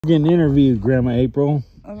Getting interviewed, Grandma April.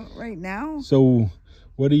 Right now? So,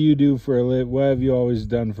 what do you do for a what have you always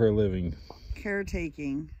done for a living?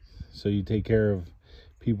 Caretaking. So you take care of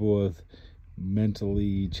people with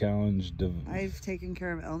mentally challenged. I've taken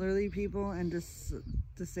care of elderly people and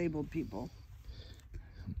disabled people.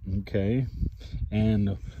 Okay.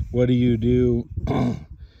 And what do you do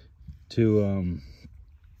to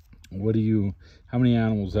how many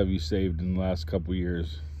animals have you saved in the last couple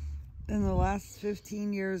years? In the last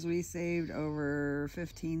 15 years, we saved over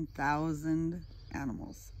 15,000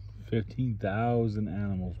 animals. 15,000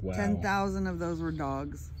 animals. Wow. 10,000 of those were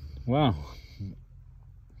dogs. Wow.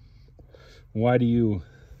 Why do you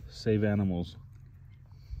save animals?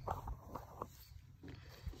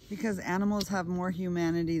 Because animals have more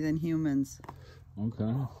humanity than humans. Okay.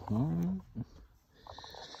 All right.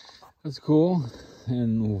 That's cool.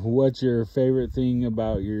 And what's your favorite thing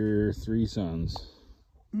about your three sons?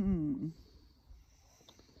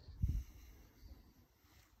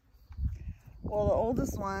 Well, the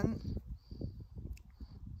oldest one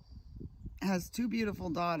has two beautiful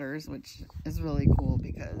daughters, which is really cool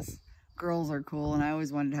because girls are cool, and I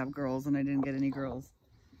always wanted to have girls, and I didn't get any girls.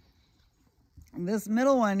 And this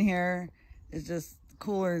middle one here is just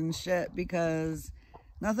cooler than shit because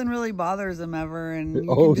nothing really bothers him ever, and you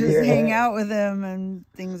can just hang out with him, and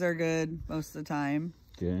things are good most of the time.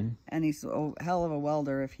 Okay. And he's a hell of a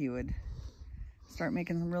welder. If he would start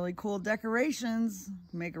making some really cool decorations,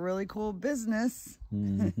 make a really cool business.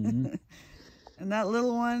 Mm-hmm. And that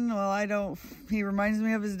little one, well, he reminds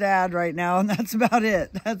me of his dad right now, and that's about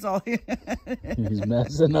it. That's all He's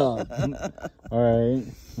messing up. All right.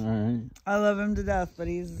 I love him to death, but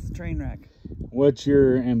he's a train wreck. What's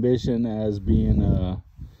your ambition as being a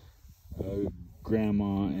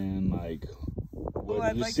grandma and like... Well,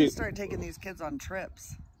 I'd like to start taking these kids on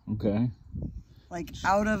trips. Okay. Like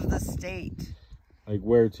out of the state. Like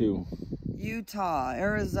where to? Utah,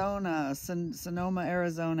 Arizona, Sonoma,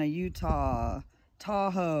 Arizona, Utah,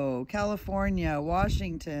 Tahoe, California,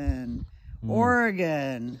 Washington,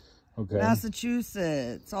 Oregon, okay,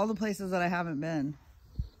 Massachusetts, all the places that I haven't been.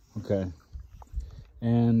 Okay.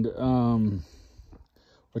 And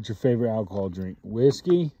what's your favorite alcohol drink?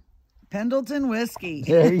 Whiskey? Pendleton whiskey.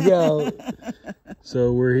 There you go.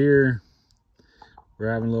 So we're here.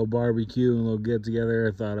 We're having a little barbecue and a little get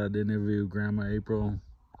together. I thought I'd interview Grandma April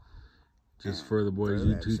just for the boys'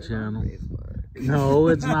 YouTube channel. No,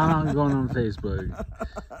 it's not going on Facebook.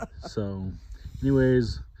 So,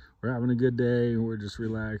 anyways, we're having a good day. We're just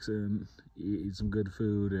relaxing, eat some good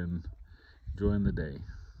food, and enjoying the day.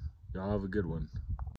 Y'all have a good one.